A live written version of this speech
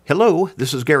Hello,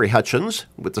 this is Gary Hutchins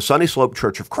with the Sunny Slope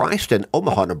Church of Christ in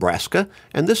Omaha, Nebraska,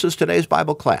 and this is today's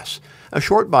Bible class, a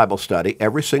short Bible study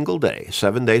every single day,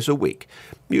 7 days a week,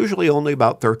 usually only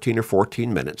about 13 or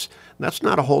 14 minutes. That's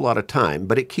not a whole lot of time,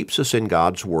 but it keeps us in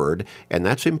God's Word, and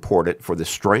that's important for the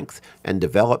strength and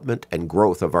development and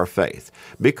growth of our faith,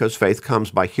 because faith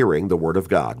comes by hearing the Word of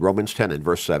God, Romans 10 and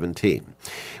verse 17.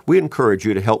 We encourage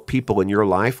you to help people in your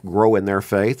life grow in their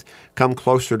faith, come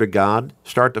closer to God,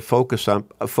 start to focus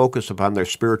upon their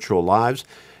spiritual lives,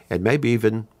 and maybe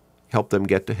even help them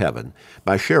get to heaven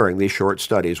by sharing these short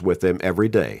studies with them every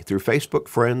day through Facebook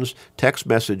friends, text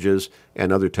messages,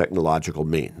 and other technological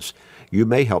means. You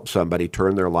may help somebody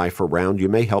turn their life around. You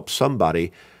may help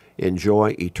somebody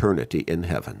enjoy eternity in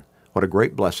heaven. What a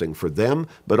great blessing for them,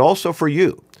 but also for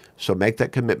you. So make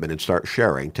that commitment and start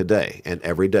sharing today and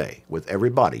every day with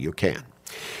everybody you can.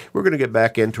 We're going to get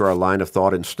back into our line of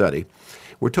thought and study.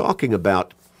 We're talking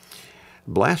about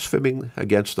blaspheming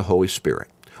against the Holy Spirit,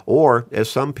 or as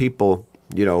some people,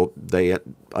 they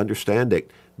understand it,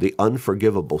 the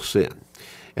unforgivable sin.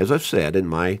 As I've said, in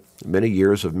my many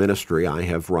years of ministry, I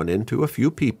have run into a few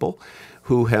people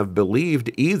who have believed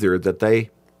either that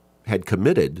they had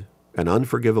committed an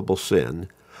unforgivable sin,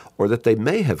 or that they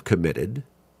may have committed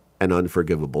an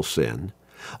unforgivable sin,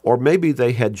 or maybe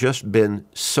they had just been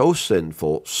so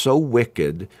sinful, so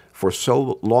wicked for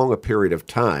so long a period of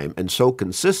time and so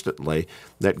consistently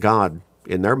that God,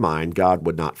 in their mind, God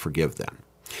would not forgive them.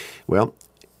 Well,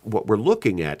 what we're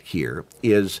looking at here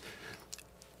is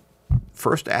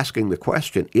first asking the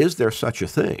question, is there such a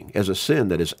thing as a sin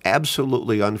that is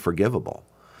absolutely unforgivable?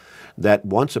 That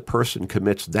once a person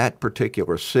commits that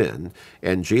particular sin,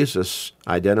 and Jesus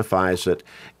identifies it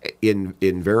in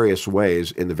various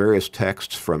ways in the various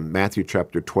texts from Matthew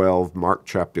chapter 12, Mark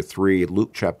chapter 3,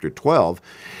 Luke chapter 12,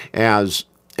 as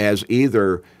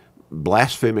either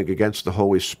blaspheming against the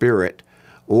Holy Spirit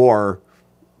or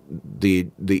the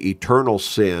eternal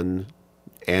sin,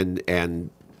 and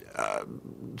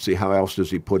see, how else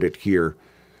does he put it here?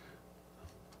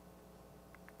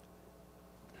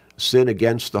 Sin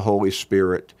against the Holy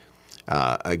Spirit,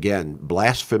 again,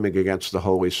 blaspheming against the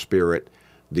Holy Spirit,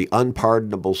 the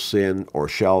unpardonable sin, or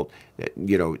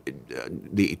the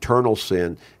eternal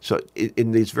sin. So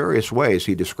in these various ways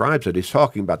he describes it. He's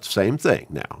talking about the same thing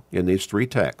now in these three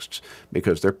texts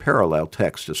because they're parallel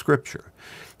texts of Scripture.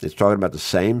 It's talking about the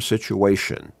same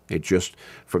situation. It's just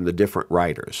from the different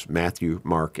writers, Matthew,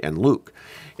 Mark, and Luke.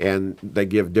 And they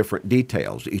give different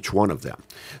details, each one of them.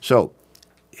 So,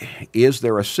 is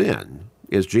there a sin?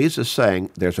 Is Jesus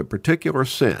saying there's a particular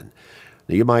sin?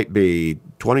 Now, you might be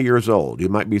 20 years old, you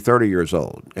might be 30 years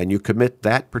old, and you commit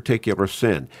that particular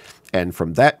sin. And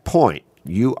from that point,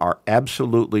 you are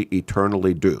absolutely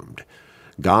eternally doomed.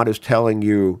 God is telling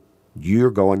you,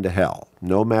 you're going to hell.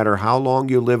 No matter how long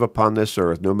you live upon this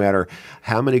earth, no matter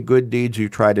how many good deeds you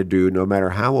try to do, no matter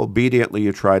how obediently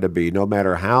you try to be, no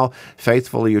matter how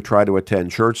faithfully you try to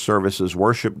attend church services,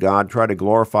 worship God, try to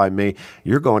glorify me,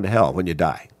 you're going to hell when you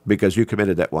die because you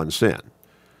committed that one sin.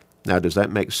 Now, does that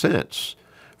make sense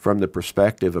from the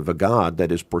perspective of a God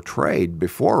that is portrayed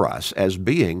before us as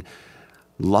being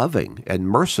loving and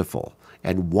merciful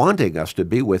and wanting us to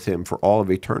be with Him for all of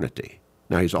eternity?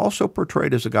 Now, He's also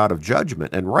portrayed as a God of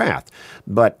judgment and wrath,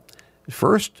 but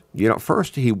first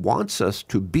He wants us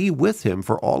to be with Him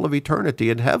for all of eternity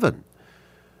in heaven.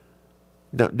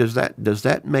 Now, does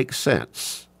that make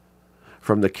sense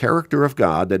from the character of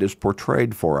God that is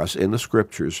portrayed for us in the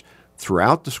Scriptures,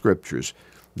 throughout the Scriptures,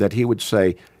 that He would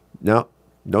say,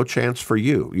 no chance for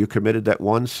you. You committed that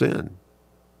one sin.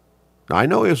 Now, I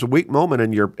know it was a weak moment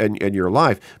in your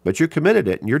life, but you committed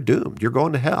it and you're doomed. You're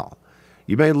going to hell.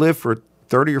 You may live for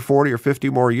 30 or 40 or 50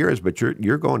 more years, but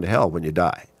you're going to hell when you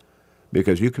die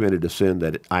because you committed a sin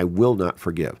that I will not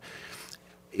forgive.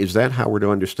 Is that how we're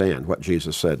to understand what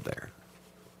Jesus said there?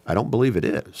 I don't believe it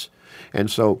is.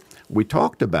 And so we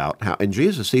talked about how, and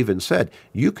Jesus even said,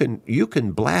 you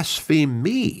can blaspheme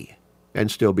me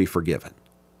and still be forgiven.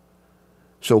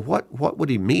 So what would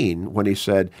He mean when He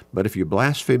said, but if you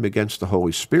blaspheme against the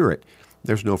Holy Spirit,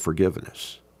 there's no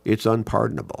forgiveness. It's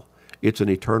unpardonable. It's an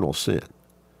eternal sin.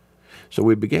 So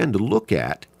we began to look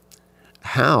at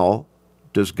how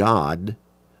did God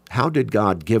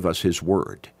give us His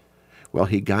Word? Well,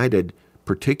 He guided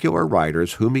particular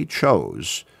writers whom He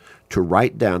chose to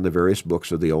write down the various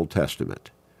books of the Old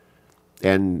Testament,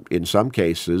 and in some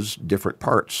cases, different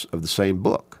parts of the same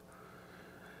book.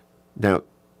 Now,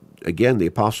 again, the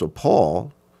Apostle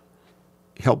Paul,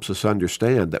 helps us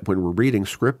understand that when we're reading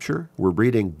Scripture, we're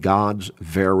reading God's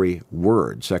very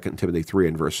word, 2 Timothy 3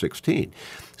 and verse 16.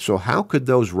 So how could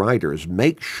those writers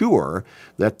make sure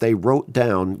that they wrote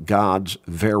down God's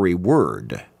very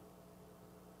word?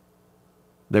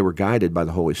 They were guided by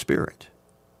the Holy Spirit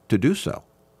to do so.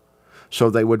 So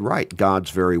they would write God's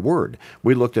very word.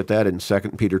 We looked at that in 2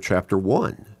 Peter chapter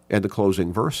 1 and the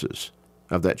closing verses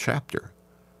of that chapter.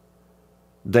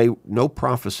 No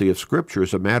prophecy of Scripture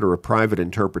is a matter of private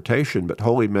interpretation, but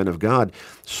holy men of God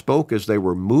spoke as they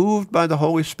were moved by the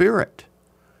Holy Spirit.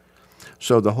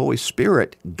 So the Holy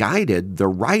Spirit guided the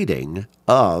writing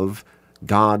of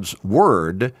God's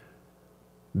word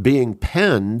being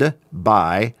penned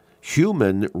by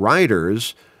human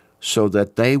writers so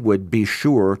that they would be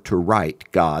sure to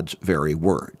write God's very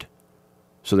word,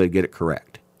 so they'd get it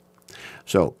correct.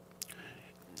 So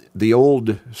the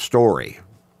old story,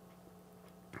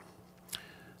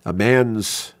 a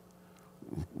man's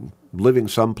living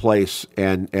someplace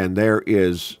and there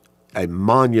is a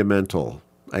monumental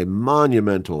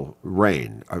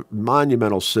rain, a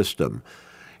monumental system,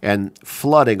 and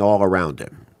flooding all around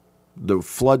him. The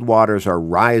floodwaters are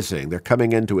rising. They're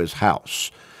coming into his house.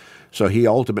 So he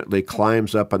ultimately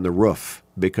climbs up on the roof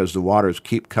because the waters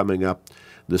keep coming up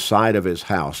the side of his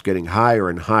house, getting higher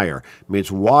and higher. It means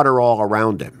water all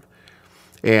around him.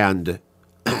 And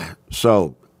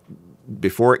so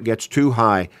before it gets too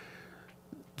high,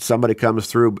 somebody comes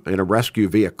through in a rescue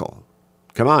vehicle.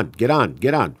 Come on, get on.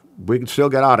 We can still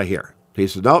get out of here. He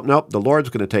says, nope, the Lord's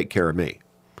going to take care of me.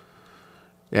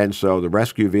 And so the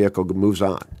rescue vehicle moves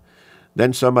on.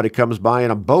 Then somebody comes by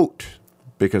in a boat,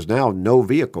 because now no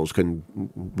vehicles can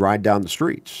ride down the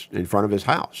streets in front of his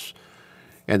house.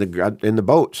 And the guy in the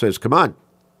boat says, come on,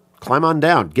 climb on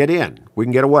down, get in, we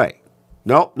can get away.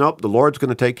 Nope, the Lord's going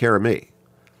to take care of me.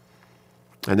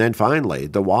 And then finally,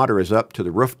 the water is up to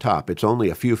the rooftop. It's only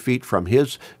a few feet from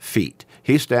his feet.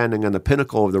 He's standing on the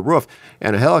pinnacle of the roof,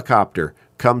 and a helicopter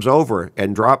comes over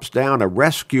and drops down a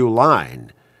rescue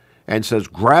line and says,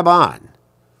 grab on,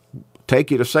 take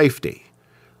you to safety.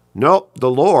 Nope, the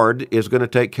Lord is going to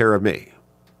take care of me.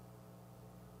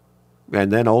 And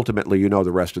then ultimately you know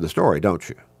the rest of the story, don't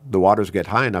you? The waters get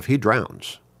high enough, he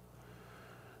drowns.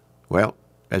 Well,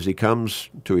 as he comes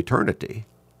to eternity,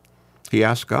 he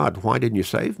asks God, why didn't you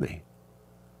save me?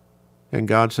 And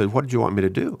God said, what did you want me to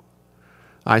do?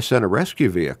 I sent a rescue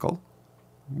vehicle.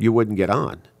 You wouldn't get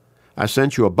on. I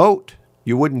sent you a boat.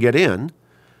 You wouldn't get in.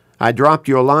 I dropped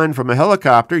you a line from a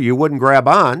helicopter. You wouldn't grab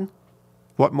on.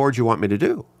 What more do you want me to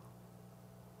do?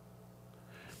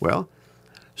 Well,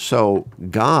 so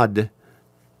God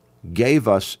gave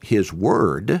us his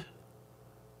word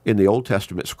in the Old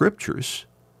Testament scriptures.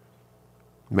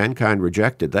 Mankind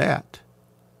rejected that.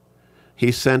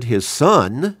 He sent his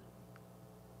son.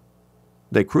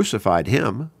 They crucified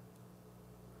him.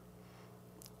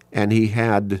 And he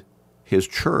had his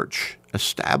church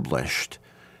established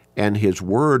and his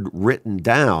word written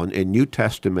down in New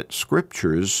Testament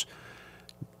scriptures,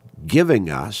 giving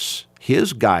us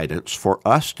his guidance for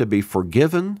us to be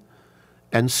forgiven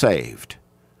and saved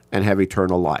and have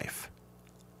eternal life.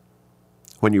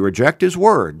 When you reject his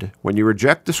word, when you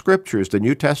reject the scriptures, the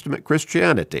New Testament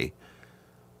Christianity,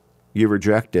 you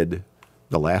rejected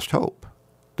the last hope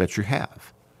that you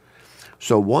have.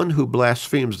 So one who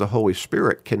blasphemes the Holy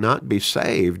Spirit cannot be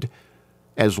saved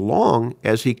as long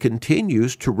as he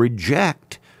continues to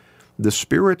reject the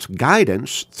Spirit's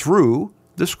guidance through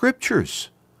the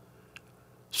Scriptures.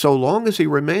 So long as he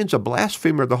remains a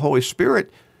blasphemer of the Holy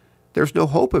Spirit, there's no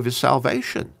hope of his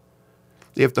salvation.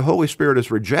 If the Holy Spirit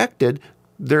is rejected,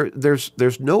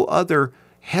 there's no other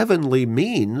heavenly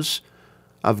means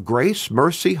of grace,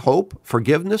 mercy, hope,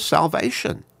 forgiveness,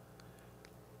 salvation.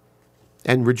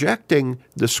 And rejecting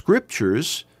the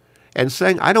Scriptures and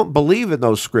saying, I don't believe in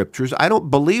those Scriptures, I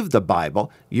don't believe the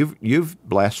Bible, you've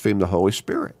blasphemed the Holy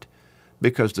Spirit,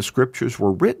 because the Scriptures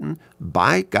were written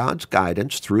by God's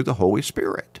guidance through the Holy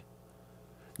Spirit,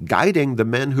 guiding the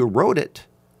men who wrote it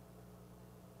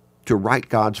to write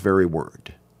God's very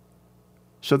word.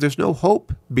 So there's no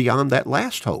hope beyond that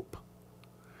last hope.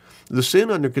 The sin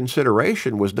under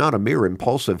consideration was not a mere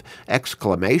impulsive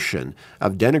exclamation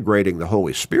of denigrating the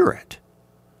Holy Spirit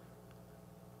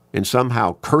and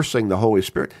somehow cursing the Holy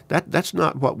Spirit. That's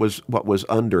not what was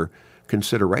under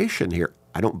consideration here,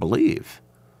 I don't believe.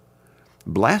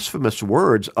 Blasphemous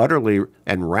words utterly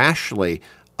and rashly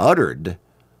uttered,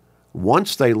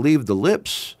 once they leave the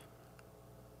lips,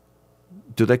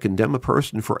 do they condemn a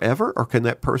person forever, or can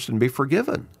that person be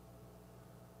forgiven?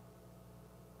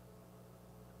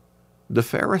 The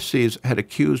Pharisees had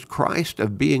accused Christ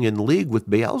of being in league with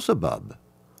Beelzebub,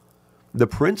 the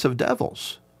prince of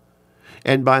devils.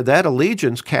 and by that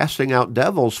allegiance casting out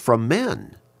devils from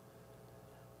men.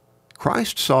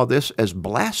 Christ saw this as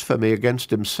blasphemy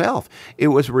against himself. It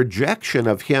was rejection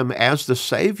of him as the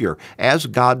Savior, as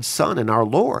God's Son and our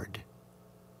Lord.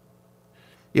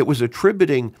 It was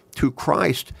attributing to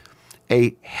Christ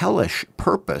a hellish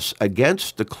purpose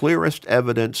against the clearest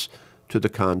evidence to the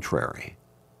contrary.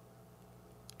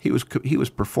 He was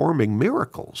performing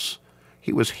miracles.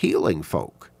 He was healing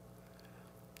folk.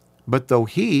 But though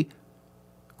he,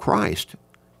 Christ,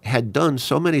 had done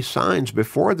so many signs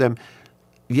before them,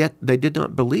 yet they did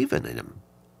not believe in him.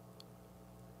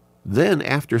 Then,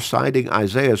 after citing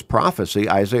Isaiah's prophecy,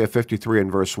 Isaiah 53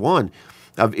 and verse 1,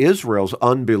 of Israel's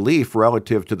unbelief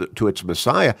relative to its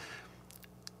Messiah,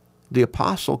 the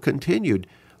apostle continued,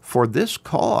 "For this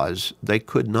cause they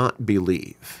could not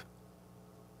believe."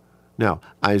 Now,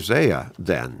 Isaiah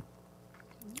then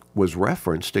was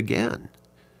referenced again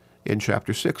in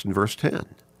chapter 6 and verse 10,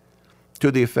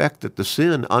 to the effect that the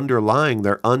sin underlying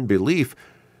their unbelief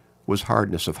was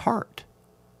hardness of heart.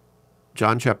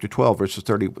 John chapter 12, verses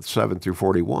 37 through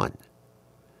 41.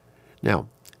 Now,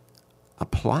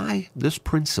 apply this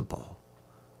principle.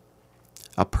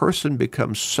 A person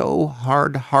becomes so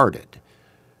hard-hearted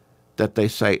that they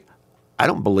say, "I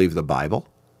don't believe the Bible.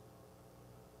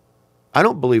 I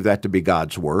don't believe that to be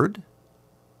God's word."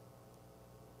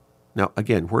 Now,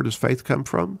 again, where does faith come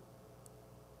from?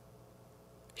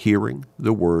 Hearing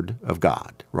the word of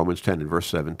God. Romans 10 and verse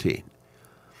 17.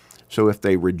 So if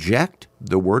they reject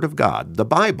the word of God, the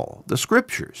Bible, the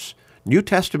Scriptures, New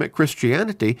Testament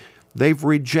Christianity, they've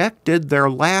rejected their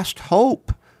last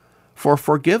hope for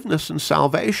forgiveness and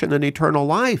salvation and eternal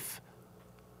life.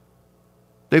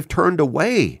 They've turned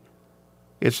away.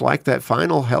 It's like that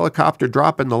final helicopter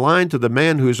drop in the line to the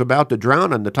man who's about to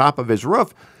drown on the top of his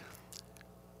roof.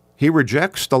 He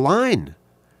rejects the line.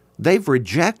 They've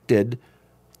rejected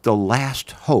the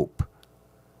last hope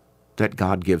that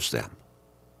God gives them.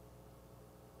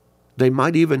 They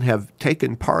might even have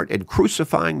taken part in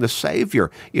crucifying the Savior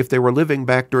if they were living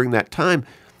back during that time.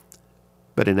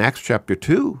 But in Acts chapter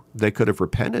 2, they could have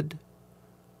repented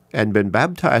and been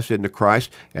baptized into Christ,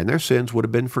 and their sins would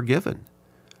have been forgiven.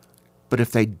 But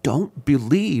if they don't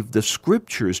believe the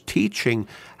Scriptures teaching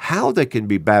how they can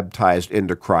be baptized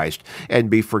into Christ and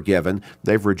be forgiven,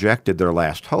 they've rejected their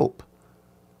last hope.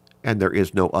 And there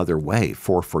is no other way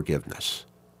for forgiveness.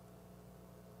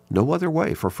 No other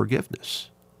way for forgiveness.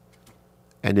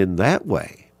 And in that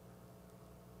way,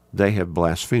 they have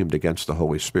blasphemed against the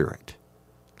Holy Spirit,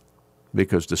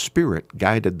 because the Spirit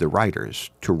guided the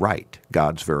writers to write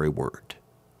God's very word.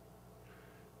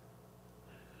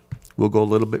 We'll go a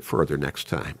little bit further next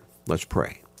time. Let's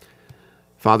pray.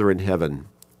 Father in heaven,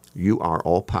 you are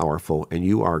all-powerful, and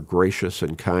you are gracious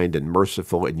and kind and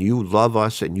merciful, and you love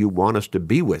us, and you want us to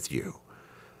be with you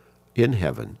in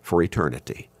heaven for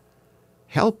eternity.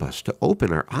 Help us to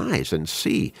open our eyes and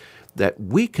see that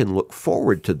we can look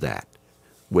forward to that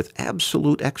with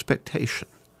absolute expectation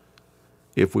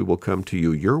if we will come to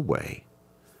you your way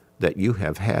that you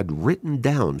have had written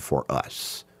down for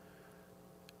us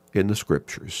in the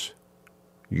Scriptures,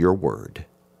 your word.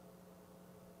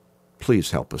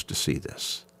 Please help us to see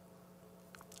this.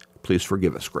 Please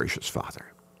forgive us, gracious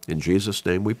Father. In Jesus'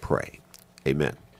 name we pray. Amen.